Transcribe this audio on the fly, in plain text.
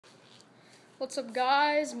What's up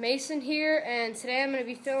guys, Mason here, and today I'm going to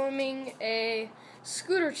be filming a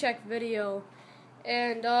scooter check video,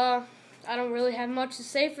 and I don't really have much to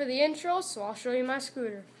say for the intro, so I'll show you my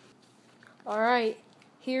scooter. Alright,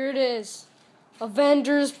 here it is,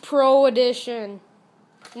 Avengers Pro Edition.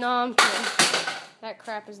 No, I'm kidding, that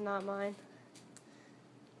crap is not mine.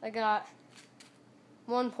 I got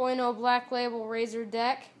 1.0 Black Label Razor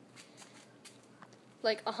deck,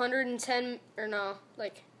 like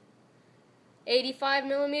 85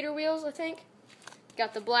 millimeter wheels, I think.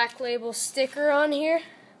 Got the Black Label sticker on here.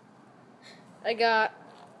 I got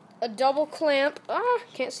a double clamp.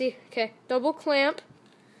 Can't see. Okay, double clamp.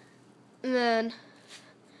 And then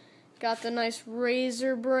got the nice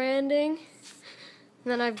Razor branding.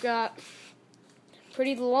 And then I've got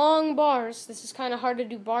pretty long bars. This is kind of hard to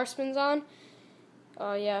do bar spins on.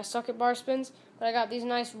 Yeah, I suck at bar spins. But I got these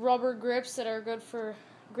nice rubber grips that are good for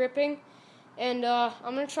gripping. And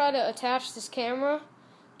I'm going to try to attach this camera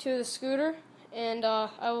to the scooter, and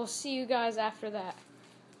I will see you guys after that.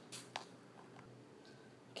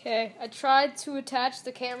 Okay, I tried to attach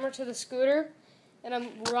the camera to the scooter, and I'm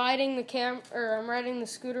riding the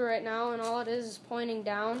scooter right now, and all it is pointing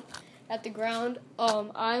down at the ground.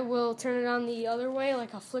 I will turn it on the other way,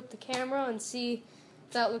 like I'll flip the camera and see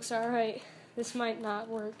if that looks alright. This might not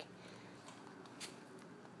work.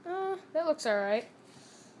 That looks alright.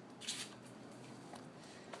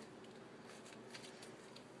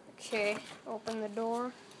 Okay, open the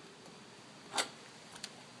door.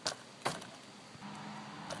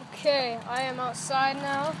 Okay, I am outside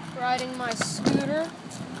now, riding my scooter.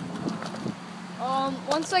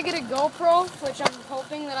 Once I get a GoPro, which I'm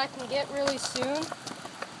hoping that I can get really soon,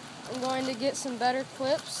 I'm going to get some better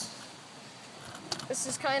clips. This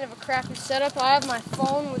is kind of a crappy setup. I have my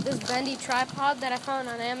phone with this bendy tripod that I found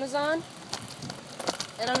on Amazon,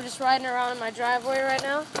 and I'm just riding around in my driveway right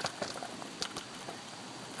now.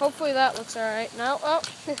 Hopefully that looks alright. No,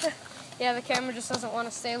 yeah, the camera just doesn't want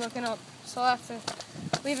to stay looking up, so I'll have to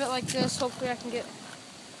leave it like this. Hopefully I can get...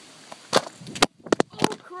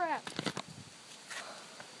 Oh, crap!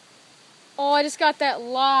 Oh, I just got that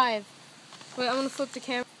live. Wait, I'm going to flip the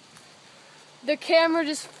camera. The camera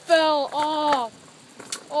just fell off.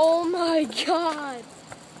 Oh my god.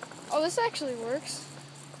 Oh, this actually works.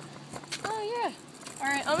 Oh, yeah.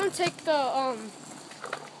 Alright, I'm going to take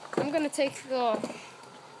the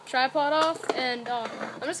tripod off, and I'm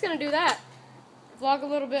just gonna do that. Vlog a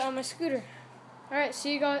little bit on my scooter. Alright,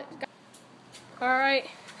 see you guys. Alright,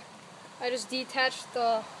 I just detached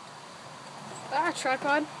the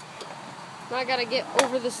tripod. Now I gotta get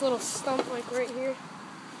over this little stump, like right here.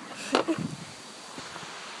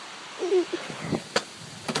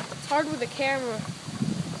 It's hard with the camera.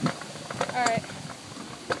 Alright,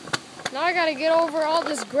 now I gotta get over all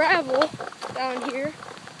this gravel down here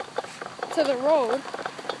to the road.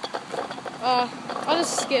 I'll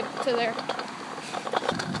just skip to there.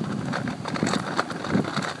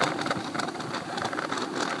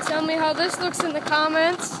 Tell me how this looks in the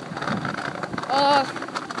comments.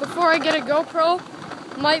 Before I get a GoPro,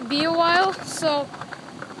 might be a while, so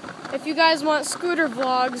if you guys want scooter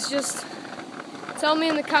vlogs, just tell me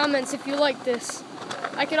in the comments if you like this.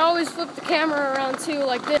 I could always flip the camera around too,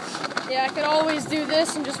 like this. Yeah, I could always do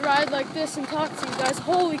this and just ride like this and talk to you guys.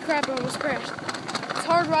 Holy crap, I almost crashed. It's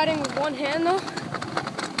hard riding with one hand though.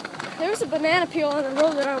 There was a banana peel on the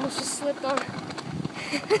road that I almost just slipped on.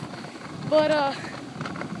 But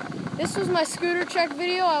this was my scooter check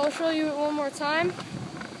video. I will show you it one more time,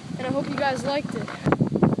 and I hope you guys liked it.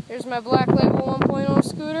 Here's my Black Label 1.0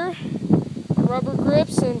 scooter. Rubber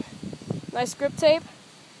grips and nice grip tape.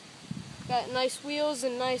 Got nice wheels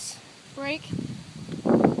and nice brake.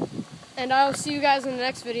 And I will see you guys in the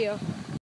next video.